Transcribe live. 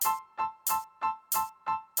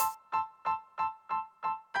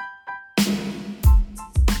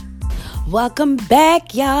Welcome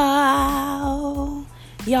back, y'all.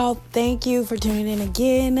 Thank you for tuning in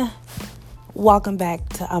again. Welcome back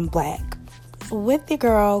to I'm Black with your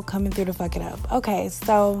girl coming through to fuck it up. Okay,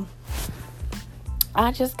 so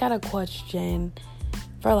I just got a question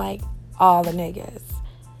for all the niggas.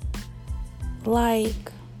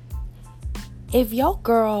 If your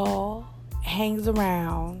girl hangs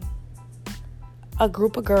around a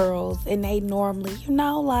group of girls and they normally,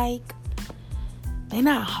 they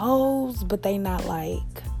not hoes, but they not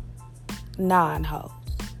non-hoes.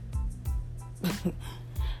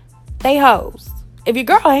 They hoes. If your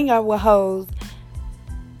girl hang out with hoes,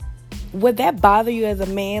 would that bother you as a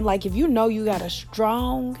man? If you know you got a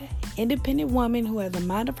strong, independent woman who has a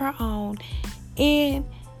mind of her own, and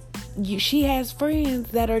she has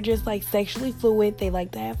friends that are just sexually fluid, they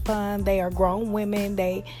like to have fun, they are grown women,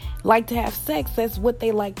 they like to have sex, that's what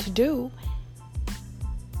they like to do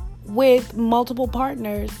with multiple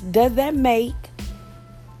partners, would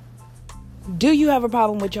you have a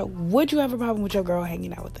problem with your girl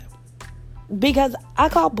hanging out with them? Because I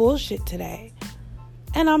call bullshit today.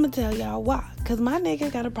 And I'm going to tell y'all why. Because my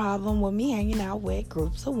nigga got a problem with me hanging out with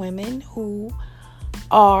groups of women who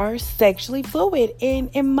are sexually fluid. And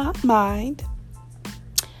in my mind,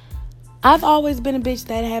 I've always been a bitch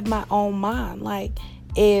that have my own mind.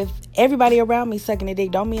 If everybody around me sucking a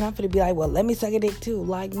dick, don't mean I'm finna be well, let me suck a dick too.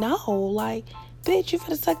 No. Bitch, you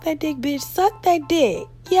finna suck that dick, bitch. Suck that dick.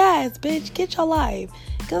 Yes, bitch, get your life.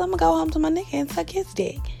 Because I'm gonna go home to my nigga and suck his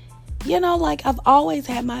dick. I've always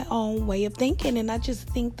had my own way of thinking. And I just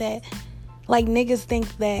think that, niggas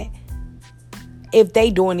think that if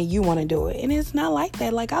they doing it, you want to do it. And it's not like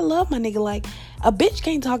that. I love my nigga. A bitch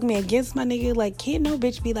can't talk me against my nigga. Can't no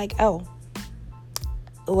bitch be oh,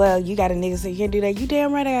 well, you got a nigga, so you can't do that. You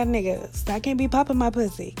damn right I got a nigga. So I can't be popping my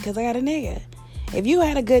pussy because I got a nigga. If you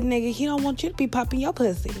had a good nigga, he don't want you to be popping your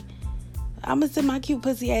pussy. I'm going to sit my cute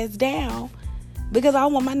pussy ass down because I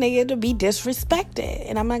want my nigga to be disrespected.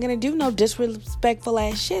 And I'm not going to do no disrespectful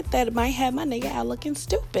ass shit that might have my nigga out looking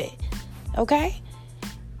stupid. Okay?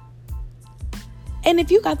 And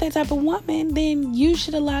if you got that type of woman, then you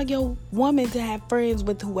should allow your woman to have friends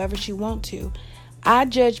with whoever she want to. I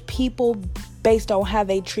judge people based on how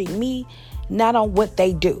they treat me, not on what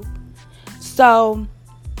they do. So,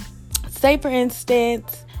 say for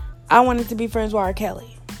instance, I wanted to be friends with R.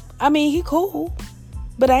 Kelly. I mean, he cool,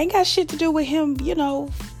 but I ain't got shit to do with him,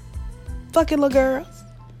 fucking little girls.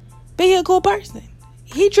 But he a cool person.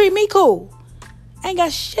 He treat me cool. Ain't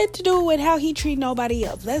got shit to do with how he treat nobody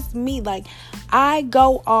else. That's me. I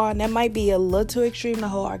go on. That might be a little too extreme, the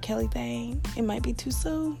whole R. Kelly thing. It might be too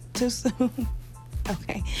soon.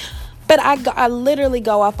 Okay. But I literally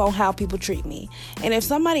go off on how people treat me. And if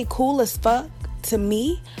somebody cool as fuck to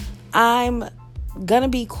me, I'm gonna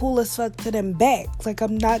be cool as fuck to them back.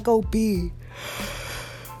 I'm not gonna be...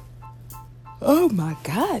 Oh my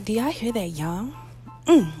God, do y'all hear that yawn?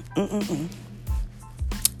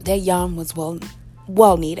 That yawn was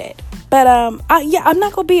well needed. But I'm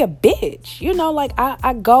not gonna be a bitch.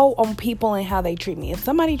 I go on people and how they treat me. If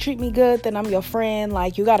somebody treat me good, then I'm your friend.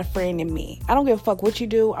 You got a friend in me. I don't give a fuck what you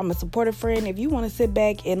do. I'm a supportive friend. If you want to sit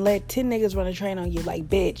back and let 10 niggas run a train on you,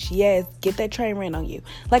 bitch, yes, get that train ran on you.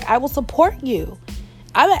 I will support you.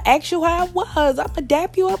 I'm gonna ask you how I was. I'm gonna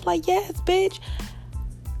dap you up yes, bitch.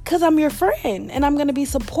 Because I'm your friend and I'm going to be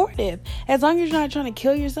supportive. As long as you're not trying to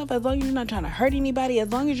kill yourself, as long as you're not trying to hurt anybody,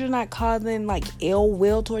 as long as you're not causing ill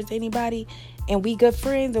will towards anybody, and we good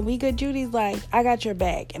friends and we good Judies, I got your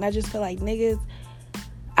back. And I just feel niggas,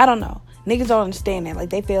 I don't know. Niggas don't understand that.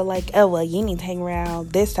 They feel oh, well, you need to hang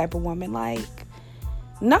around this type of woman.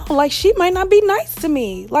 No, she might not be nice to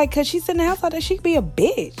me. Because she's in the house like that, she could be a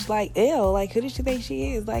bitch. Ew, who does she think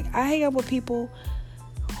she is? I hang out with people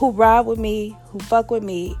who ride with me, who fuck with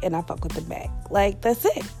me, and I fuck with them back. That's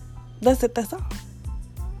it. That's it. That's all.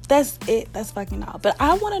 That's it. That's fucking all. But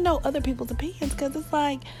I want to know other people's opinions because it's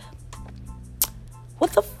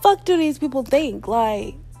what the fuck do these people think?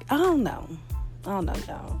 I don't know,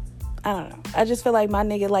 y'all. I don't know. I just feel my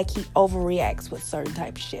nigga, he overreacts with certain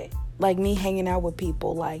type of shit. Me hanging out with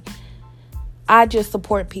people, I just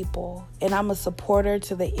support people. And I'm a supporter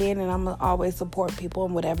to the end, and I'm going to always support people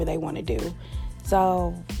in whatever they want to do.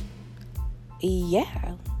 So,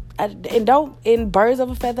 yeah. And birds of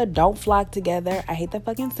a feather don't flock together. I hate that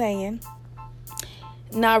fucking saying.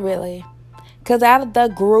 Not really. Because out of the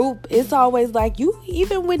group, it's always you,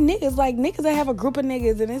 even with niggas, niggas that have a group of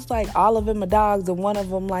niggas, and it's all of them are dogs, and one of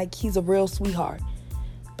them, he's a real sweetheart.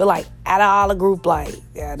 But, out of all the group,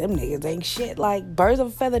 yeah, them niggas ain't shit. Birds of a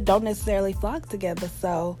feather don't necessarily flock together.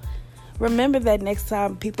 So, Remember that next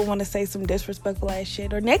time people want to say some disrespectful ass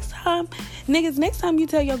shit, or next time you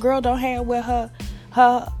tell your girl don't hang with her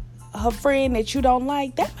friend that you don't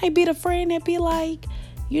like, that might be the friend that be like,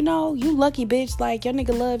 you know, you lucky bitch, like your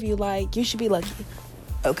nigga love you, like you should be lucky.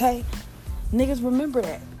 Okay? Niggas, remember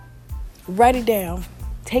that. Write it down.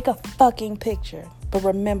 Take a fucking picture, but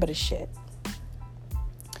remember the shit.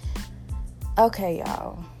 Okay,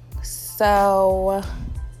 y'all. So,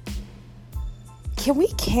 can we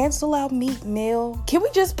cancel out Meek Mill? Can we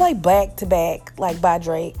just play Back to Back, like by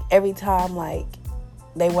Drake, every time, like,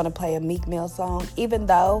 they want to play a Meek Mill song? Even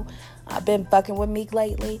though I've been fucking with Meek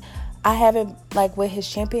lately, I haven't, like, with his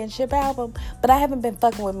championship album, but I haven't been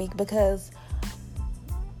fucking with Meek because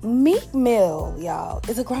Meek Mill, y'all,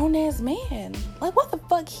 is a grown-ass man. Like, what the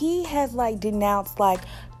fuck? He has, like, denounced, like,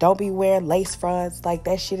 don't be wearing lace fronts. Like,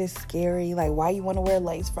 that shit is scary. Like, why you want to wear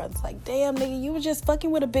lace fronts? Like, damn, nigga, you was just fucking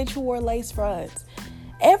with a bitch who wore lace fronts.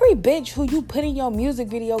 Every bitch who you put in your music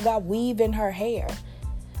video got weave in her hair.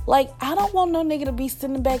 Like, I don't want no nigga to be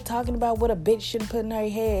sitting back talking about what a bitch should put in her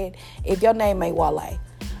head if your name ain't Wale.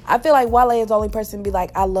 I feel like Wale is the only person to be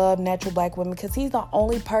like, I love natural black women, because he's the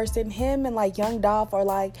only person, him and like Young Dolph are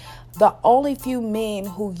like the only few men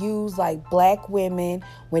who use like black women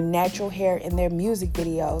with natural hair in their music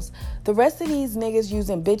videos. The rest of these niggas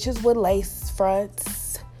using bitches with lace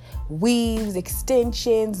fronts, weaves,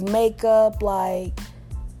 extensions, makeup. Like,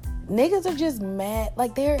 niggas are just mad.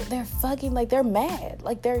 Like, they're fucking, like, they're mad.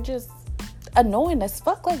 Like, they're just annoying as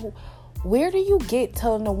fuck. Like, where do you get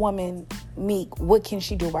telling a woman, Meek, what can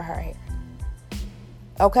she do with her hair?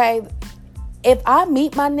 Okay? If I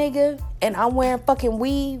meet my nigga and I'm wearing fucking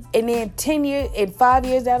weave, and then 10 years and 5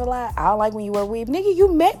 years down the line, I don't like when you wear weave. Nigga,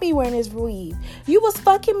 you met me wearing this weave. You was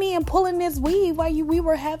fucking me and pulling this weave while we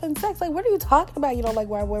were having sex. Like, what are you talking about? You don't like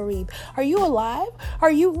where I wear weave. Are you alive?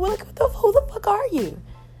 Are you, who the fuck are you?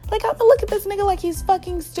 Like, I'm gonna look at this nigga like he's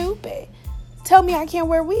fucking stupid. Tell me I can't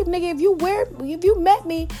wear weave. Nigga, if you met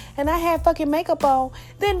me and I had fucking makeup on,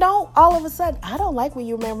 then don't all of a sudden, I don't like when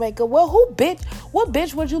you wear makeup. Well, what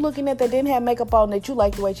bitch was you looking at that didn't have makeup on that you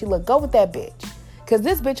like the way she looked? Go with that bitch. Because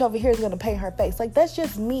this bitch over here is going to paint her face. Like, that's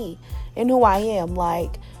just me and who I am.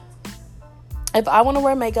 Like, if I want to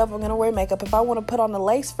wear makeup, I'm going to wear makeup. If I want to put on a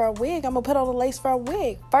lace front wig, I'm going to put on a lace front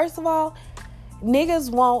wig. First of all,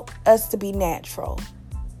 niggas want us to be natural.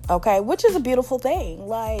 Okay? Which is a beautiful thing.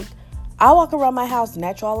 Like, I walk around my house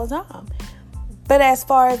natural all the time. But as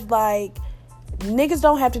far as, like, niggas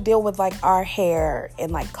don't have to deal with, like, our hair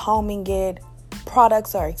and, like, combing it.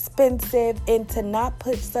 Products are expensive. And to not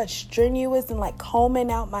put such strenuous and, like,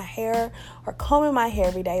 combing out my hair or combing my hair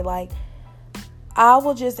every day, like, I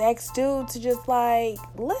will just ask dude to just, like,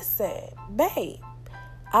 listen, babe,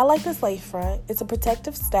 I like this lace front. It's a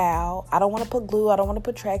protective style. I don't want to put glue. I don't want to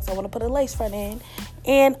put tracks. I want to put a lace front in.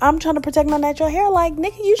 And I'm trying to protect my natural hair. Like,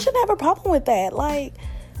 nigga, you shouldn't have a problem with that. Like,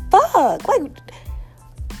 fuck. Like,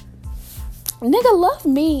 nigga, love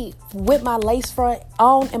me with my lace front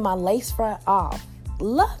on and my lace front off.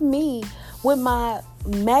 Love me with my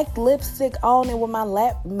MAC lipstick on and with my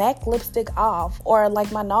MAC lipstick off, or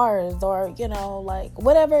like my NARS, or, you know, like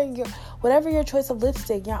whatever your choice of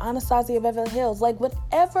lipstick, your Anastasia Beverly Hills, like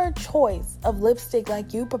whatever choice of lipstick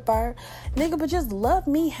like you prefer, nigga, but just love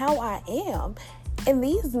me how I am. And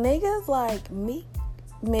these niggas like Meek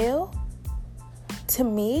Mill, to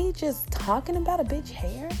me, just talking about a bitch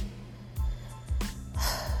hair,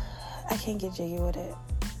 I can't get jiggy with it.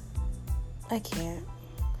 I can't.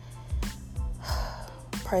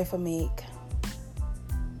 Pray for Meek.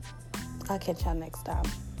 I'll catch y'all next time.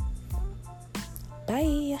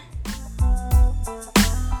 Bye.